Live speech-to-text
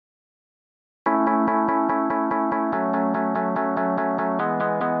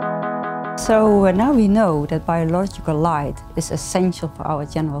So now we know that biological light is essential for our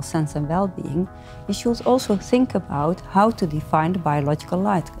general sense and well-being. We should also think about how to define the biological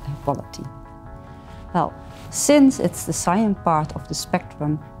light quality. Well, since it's the cyan part of the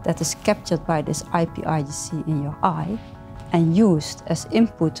spectrum that is captured by this IPIGC in your eye and used as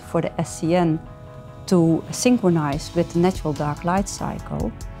input for the SCN to synchronize with the natural dark light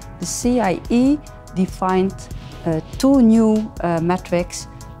cycle, the CIE defined two new metrics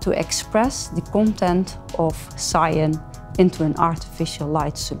to express the content of cyan into an artificial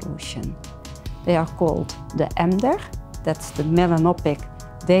light solution. They are called the m-EDI, that's the Melanopic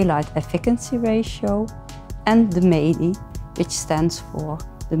daylight efficacy ratio, and the m-EDI, which stands for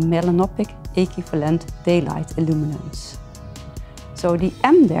the Melanopic equivalent daylight illuminance. So the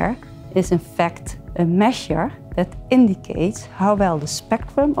m-EDI is in fact a measure that indicates how well the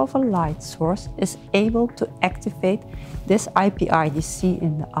spectrum of a light source is able to activate this IPIGC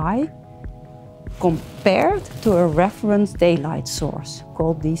in the eye compared to a reference daylight source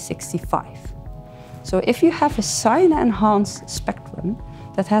called D65. So if you have a cyan-enhanced spectrum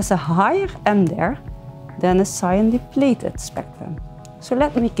that has a higher m-EDI than a cyan-depleted spectrum. So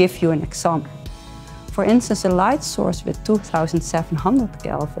let me give you an example. For instance, a light source with 2700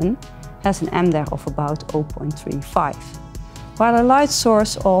 Kelvin has an m-EDI of about 0.35, while a light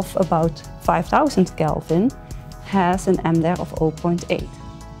source of about 5000 Kelvin has an m-EDI of 0.8.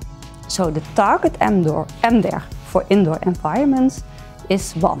 So the target m-EDI for indoor environments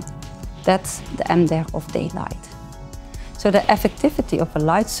is 1. That's the m-EDI of daylight. So the effectivity of a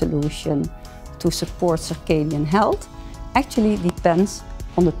light solution to support circadian health actually depends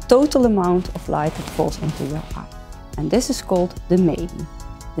on the total amount of light that falls into your eye. And this is called the m-EDI,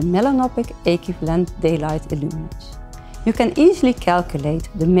 the Melanopic equivalent daylight illuminance. You can easily calculate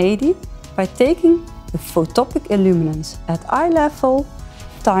the m-EDI by taking the photopic illuminance at eye level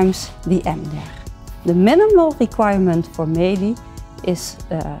times the m-EDI. The minimal requirement for m-EDI is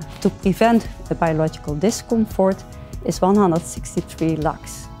to prevent the biological discomfort is 163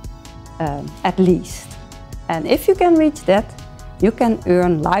 lux at least. And if you can reach that, you can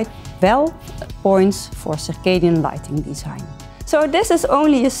earn light well points for circadian lighting design. So this is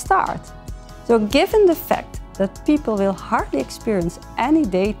only a start. So given the fact that people will hardly experience any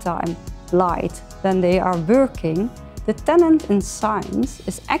daytime light when they are working, the tenet in science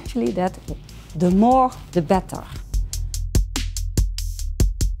is actually that the more the better.